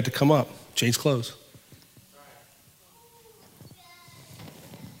here, you got to come up, change clothes.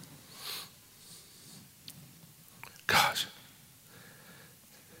 Gosh.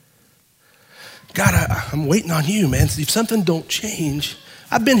 God, I'm waiting on you, man. If something don't change,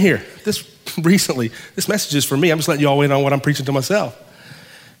 I've been here recently. This message is for me. I'm just letting you all wait on what I'm preaching to myself.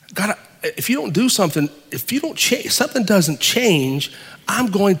 God, if you don't do something, if you don't change, something doesn't change, I'm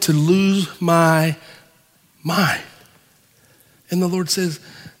going to lose my mind. And the Lord says,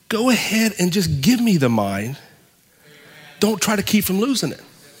 go ahead and just give me the mind. Don't try to keep from losing it.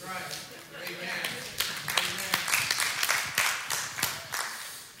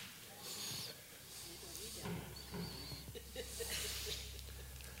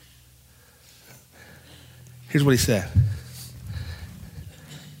 Here's what he said.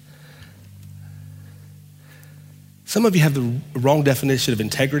 Some of you have the wrong definition of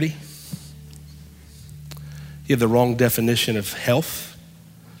integrity. You have the wrong definition of health.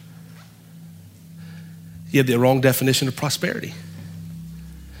 You have the wrong definition of prosperity.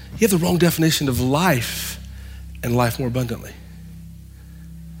 You have the wrong definition of life and life more abundantly.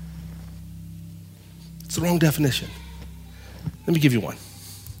 It's the wrong definition. Let me give you one.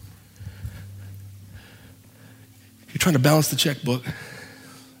 You're trying to balance the checkbook, and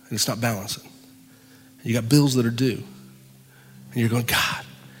it's not balancing. You got bills that are due, and you're going, God,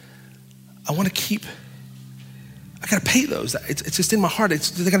 I got to pay those. It's just in my heart.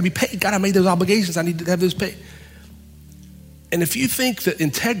 They got to be paid. God, I made those obligations. I need to have those paid. And if you think that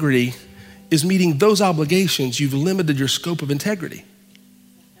integrity is meeting those obligations, you've limited your scope of integrity.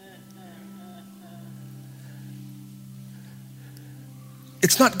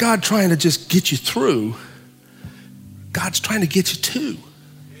 It's not God trying to just get you through. God's trying to get you to.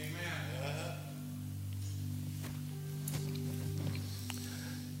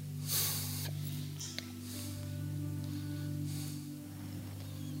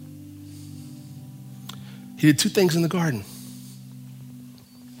 He did two things in the garden.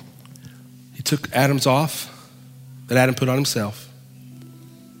 He took Adam's off that Adam put on himself.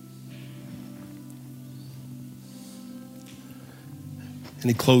 And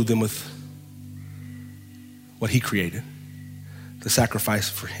he clothed them with what he created, the sacrifice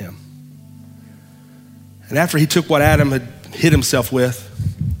for him. And after he took what Adam had hid himself with,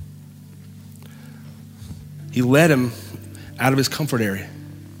 he led him out of his comfort area.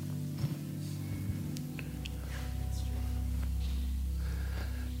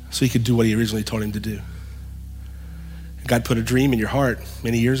 So he could do what he originally told him to do. God put a dream in your heart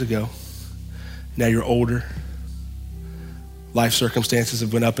many years ago. Now you're older. Life circumstances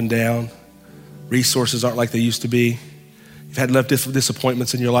have went up and down. Resources aren't like they used to be. You've had left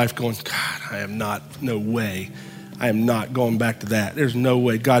disappointments in your life going, God, no way. I am not going back to that. There's no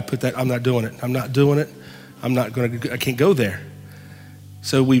way. God put that, I'm not doing it. I'm not doing it. I can't go there.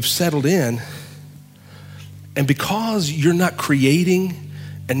 So we've settled in. And because you're not creating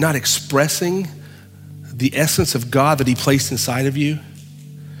and not expressing the essence of God that he placed inside of you,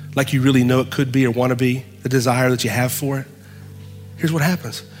 like you really know it could be or want to be, the desire that you have for it, here's what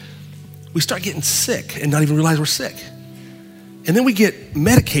happens. We start getting sick and not even realize we're sick. And then we get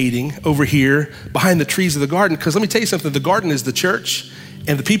medicating over here behind the trees of the garden, because let me tell you something, the garden is the church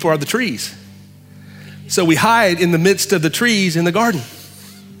and the people are the trees. So we hide in the midst of the trees in the garden.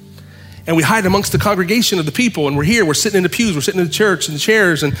 And we hide amongst the congregation of the people. And we're here, we're sitting in the pews, we're sitting in the church in the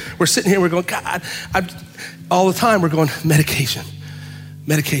chairs, and we're sitting here, we're going, God, all the time we're going, medication.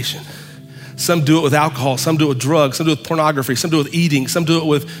 Some do it with alcohol, some do it with drugs, some do it with pornography, some do it with eating, some do it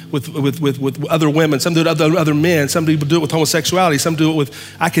with other women, some do it with other men, some people do it with homosexuality, some do it with,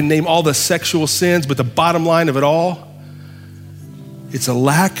 I can name all the sexual sins, but the bottom line of it all, it's a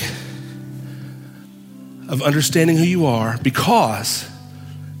lack of understanding who you are because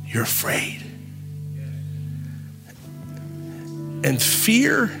you're afraid. And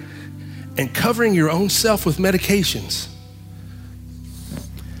fear and covering your own self with medications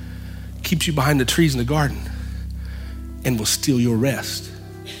keeps you behind the trees in the garden and will steal your rest.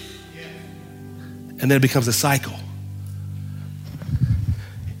 And then it becomes a cycle.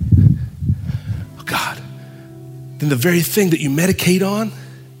 Oh God. Then the very thing that you medicate on,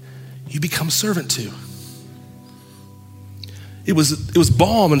 you become servant to. It was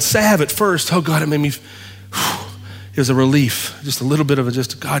balm and salve at first. Oh God, it made me, it was a relief. Just a little bit of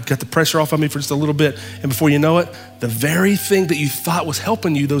it, God got the pressure off of me for just a little bit. And before you know it, the very thing that you thought was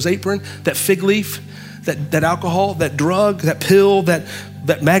helping you, those apron, that fig leaf, that alcohol, that drug, that pill, that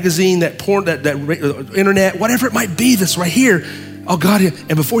magazine, that porn, that internet, whatever it might be that's right here. Oh God,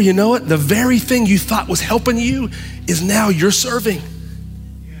 and before you know it, the very thing you thought was helping you is now you're serving.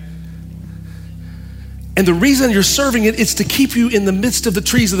 And the reason you're serving it is to keep you in the midst of the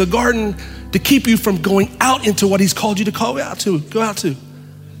trees of the garden, to keep you from going out into what he's called you to go out to.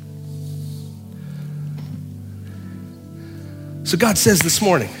 So God says this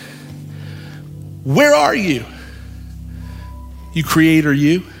morning, where are you? You creator,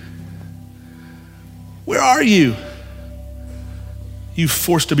 you. Where are you? You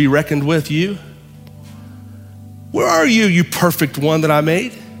forced to be reckoned with, you. Where are you, you perfect one that I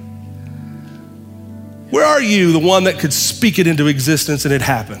made? Where are you, the one that could speak it into existence and it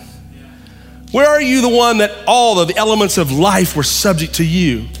happened? Where are you, the one that all of the elements of life were subject to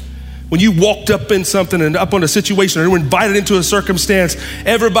you? When you walked up in something and up on a situation or you were invited into a circumstance,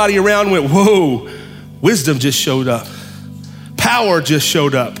 everybody around went, whoa, wisdom just showed up. Power just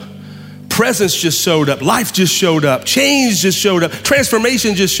showed up. Presence just showed up. Life just showed up. Change just showed up.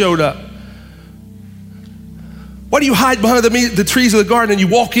 Transformation just showed up. Why do you hide behind the trees of the garden and you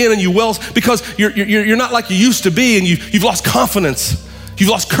walk in and you wells? Because you're not like you used to be, and you've lost confidence. You've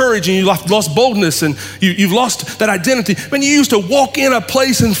lost courage and you've lost boldness, and you've lost that identity. When you used to walk in a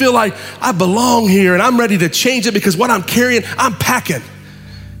place and feel like, I belong here and I'm ready to change it because what I'm carrying, I'm packing.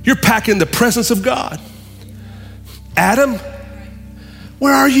 You're packing the presence of God. Adam,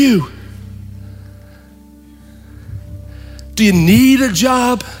 where are you? Do you need a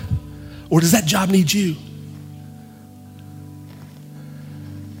job, or does that job need you?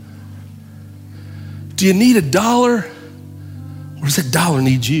 Do you need $1, or does that dollar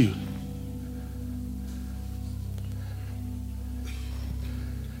need you?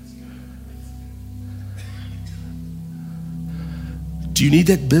 Do you need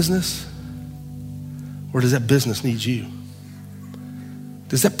that business, or does that business need you?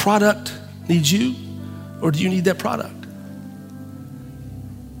 Does that product need you, or do you need that product?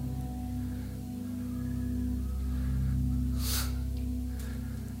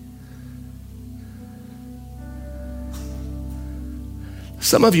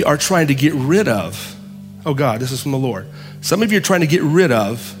 Some of you are trying to get rid of, oh God, this is from the Lord. Some of you are trying to get rid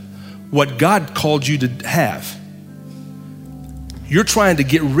of what God called you to have. You're trying to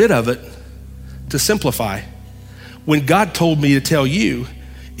get rid of it to simplify. When God told me to tell you,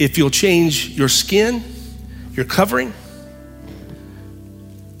 if you'll change your skin, your covering,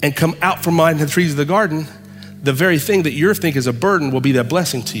 and come out from behind the trees of the garden, the very thing that you think is a burden will be that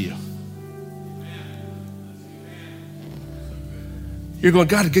blessing to you. You're going,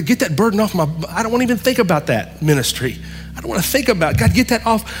 God, get that burden off I don't want to even think about that ministry. I don't want to think about it. God, get that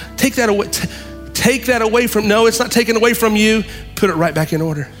off. Take that away. Take that away from, no, it's not taken away from you. Put it right back in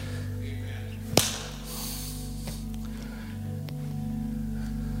order.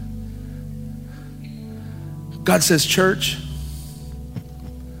 God says, church,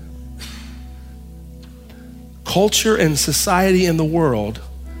 culture and society in the world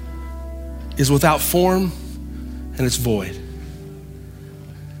is without form and it's void.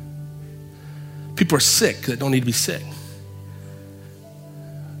 People are sick that don't need to be sick.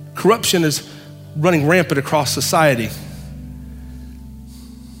 Corruption is running rampant across society.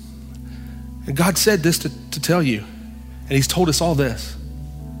 And God said this to tell you, and he's told us all this.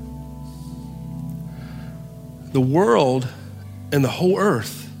 The world and the whole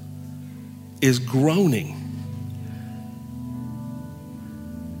earth is groaning,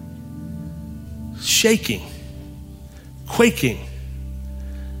 shaking, quaking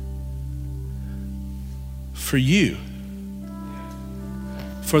for you,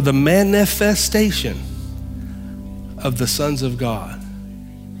 for the manifestation of the sons of God.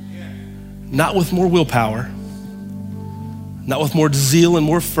 Not with more willpower, not with more zeal and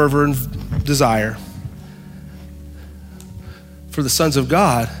more fervor and desire. For the sons of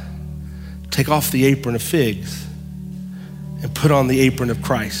God, take off the apron of figs and put on the apron of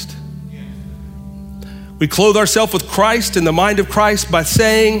Christ. We clothe ourselves with Christ and the mind of Christ by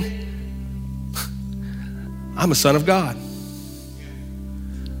saying, I'm a son of God.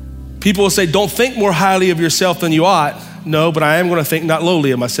 People will say, don't think more highly of yourself than you ought. No, but I am going to think not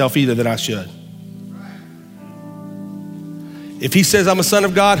lowly of myself either than I should. If he says I'm a son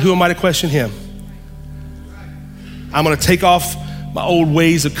of God, who am I to question him? I'm going to take off my old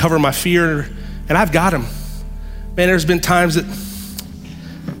ways of covering my fear, and I've got him. Man, there's been times that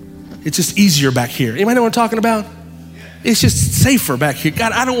it's just easier back here. Anybody know what I'm talking about? It's just safer back here.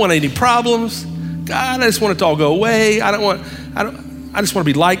 God, I don't want any problems. God, I just want it to all go away. I just want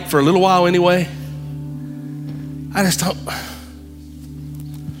to be liked for a little while anyway. I just don't.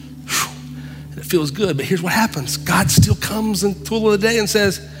 And it feels good, but here's what happens. God still comes in the cool of the day and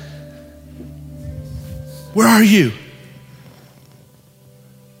says, where are you?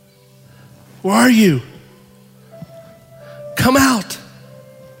 Where are you? Come out.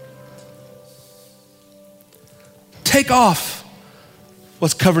 Take off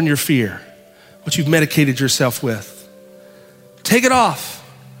what's covering your fear, what you've medicated yourself with. Take it off.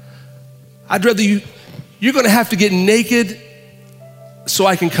 I'd rather you're going to have to get naked so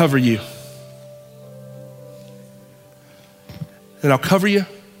I can cover you. And I'll cover you,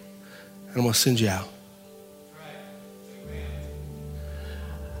 and I'm going to send you out.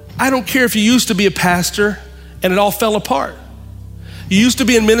 I don't care if you used to be a pastor and it all fell apart. You used to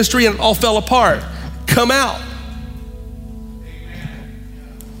be in ministry and it all fell apart. Come out.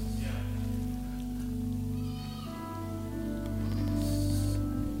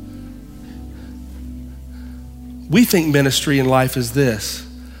 We think ministry in life is this.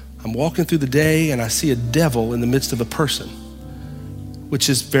 I'm walking through the day and I see a devil in the midst of a person, which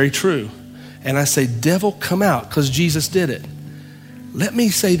is very true. And I say, devil, come out, because Jesus did it. Let me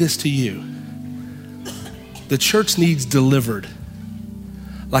say this to you. The church needs delivered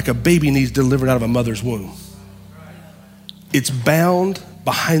like a baby needs delivered out of a mother's womb. It's bound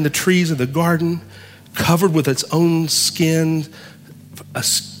behind the trees of the garden, covered with its own skin,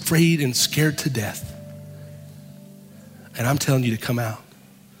 afraid and scared to death. And I'm telling you to come out.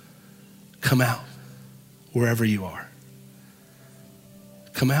 Come out wherever you are.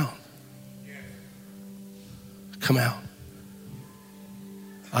 Come out. Come out.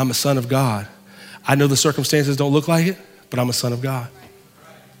 I'm a son of God. I know the circumstances don't look like it, but I'm a son of God.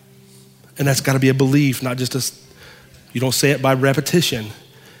 And that's got to be a belief, not just you don't say it by repetition.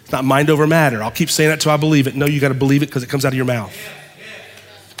 It's not mind over matter. I'll keep saying it till I believe it. No, you got to believe it because it comes out of your mouth.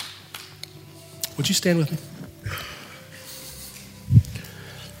 Would you stand with me?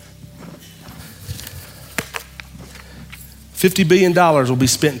 $50 billion will be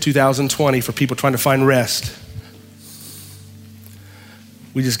spent in 2020 for people trying to find rest.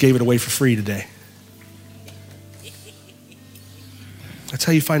 We just gave it away for free today. That's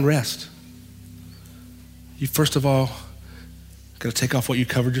how you find rest. You first of all got to take off what you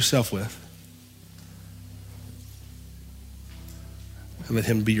covered yourself with and let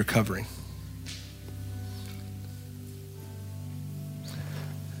him be your covering.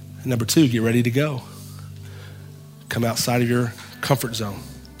 And number two, get ready to go. Come outside of your comfort zone.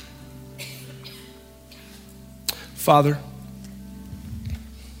 Father,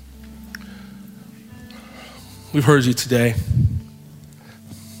 we've heard you today.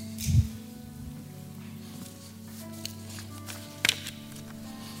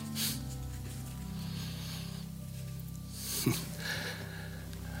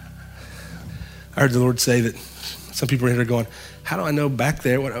 I heard the Lord say that some people are here going, how do I know back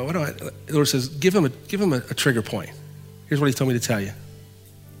there? What do I? The Lord says, give him a trigger point. Here's what he told me to tell you.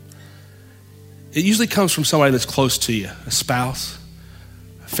 It usually comes from somebody that's close to you, a spouse,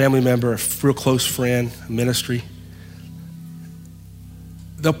 a family member, a real close friend, a ministry.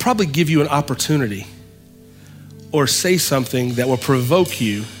 They'll probably give you an opportunity or say something that will provoke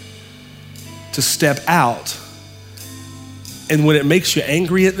you to step out. And when it makes you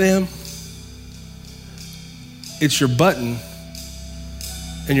angry at them, it's your button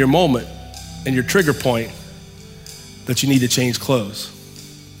and your moment and your trigger point that you need to change clothes.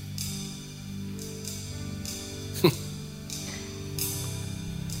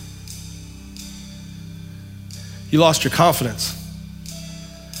 You lost your confidence.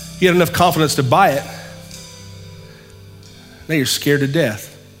 You had enough confidence to buy it. Now you're scared to death.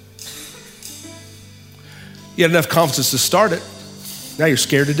 You had enough confidence to start it. Now you're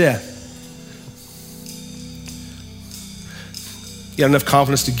scared to death. You had enough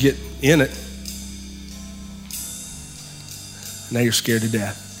confidence to get in it. Now you're scared to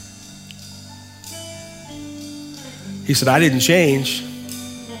death. He said, I didn't change,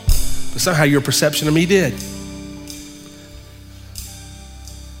 but somehow your perception of me did.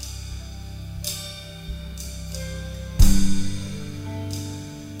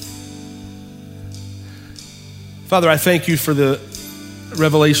 Father, I thank you for the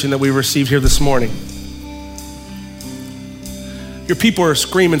revelation that we received here this morning. Your people are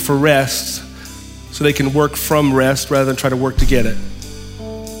screaming for rest so they can work from rest rather than try to work to get it.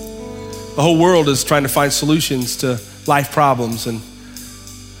 The whole world is trying to find solutions to life problems, and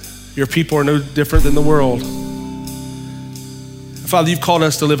your people are no different than the world. Father, you've called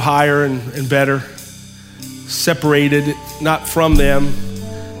us to live higher and better, separated, not from them,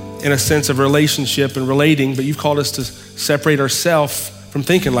 in a sense of relationship and relating, but you've called us to separate ourselves from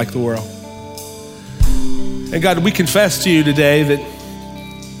thinking like the world. And God, we confess to you today that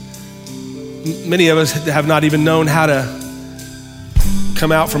many of us have not even known how to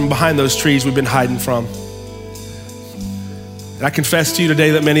come out from behind those trees we've been hiding from. And I confess to you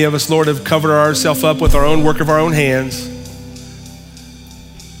today that many of us, Lord, have covered ourselves up with our own work of our own hands,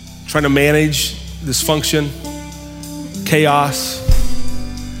 trying to manage dysfunction, chaos,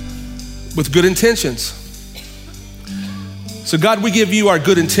 with good intentions. So God, we give you our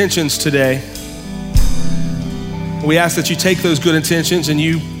good intentions today. We ask that you take those good intentions and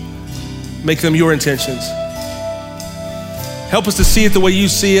you make them your intentions. Help us to see it the way you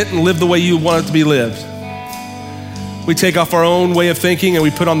see it and live the way you want it to be lived. We take off our own way of thinking and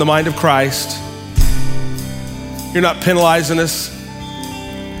we put on the mind of Christ. You're not penalizing us.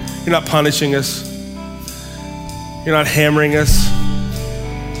 You're not punishing us. You're not hammering us.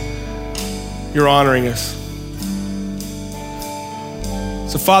 You're honoring us.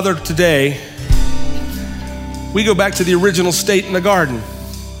 So Father, today, we go back to the original state in the garden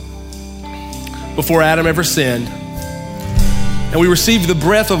before Adam ever sinned. And we receive the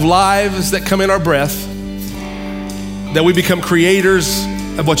breath of lives that come in our breath, that we become creators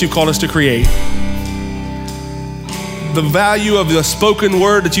of what you've called us to create. The value of the spoken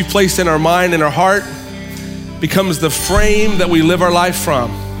word that you've placed in our mind and our heart becomes the frame that we live our life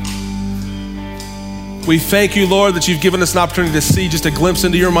from. We thank you, Lord, that you've given us an opportunity to see just a glimpse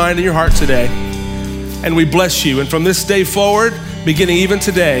into your mind and your heart today. And we bless you. And from this day forward, beginning even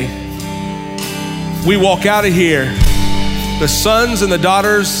today, we walk out of here, the sons and the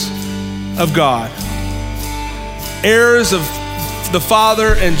daughters of God, heirs of the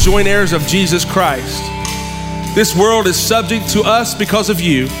Father and joint heirs of Jesus Christ. This world is subject to us because of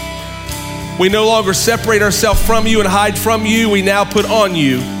you. We no longer separate ourselves from you and hide from you. We now put on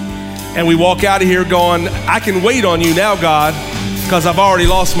you. And we walk out of here going, I can wait on you now, God, because I've already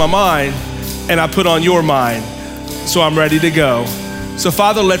lost my mind and I put on your mind. So I'm ready to go. So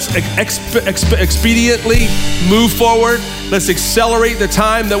Father, let's expediently move forward. Let's accelerate the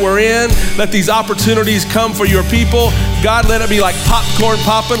time that we're in. Let these opportunities come for your people. God, let it be like popcorn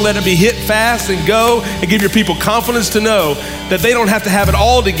popping. Let it be hit fast and go, and give your people confidence to know that they don't have to have it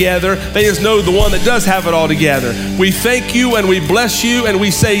all together. They just know the one that does have it all together. We thank you and we bless you and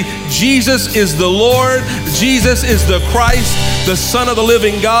we say, Jesus is the Lord. Jesus is the Christ, the Son of the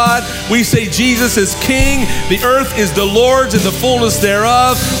living God. We say Jesus is King. The earth is the Lord's and the fullness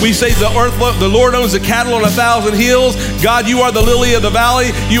thereof. We say the Lord owns the cattle on 1,000 hills. God, you are the lily of the valley.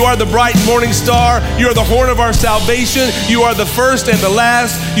 You are the bright morning star. You are the horn of our salvation. You are the first and the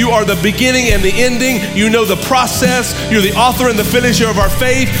last. You are the beginning and the ending. You know the process. You're the author and the finisher of our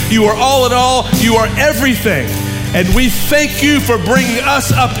faith. You are all in all. You are everything. And we thank you for bringing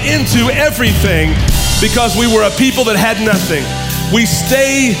us up into everything, because we were a people that had nothing. We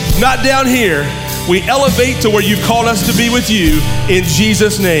stay not down here. We elevate to where you've called us to be with you in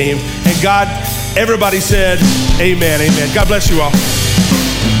Jesus' name. And God, everybody said, amen, amen. God bless you all.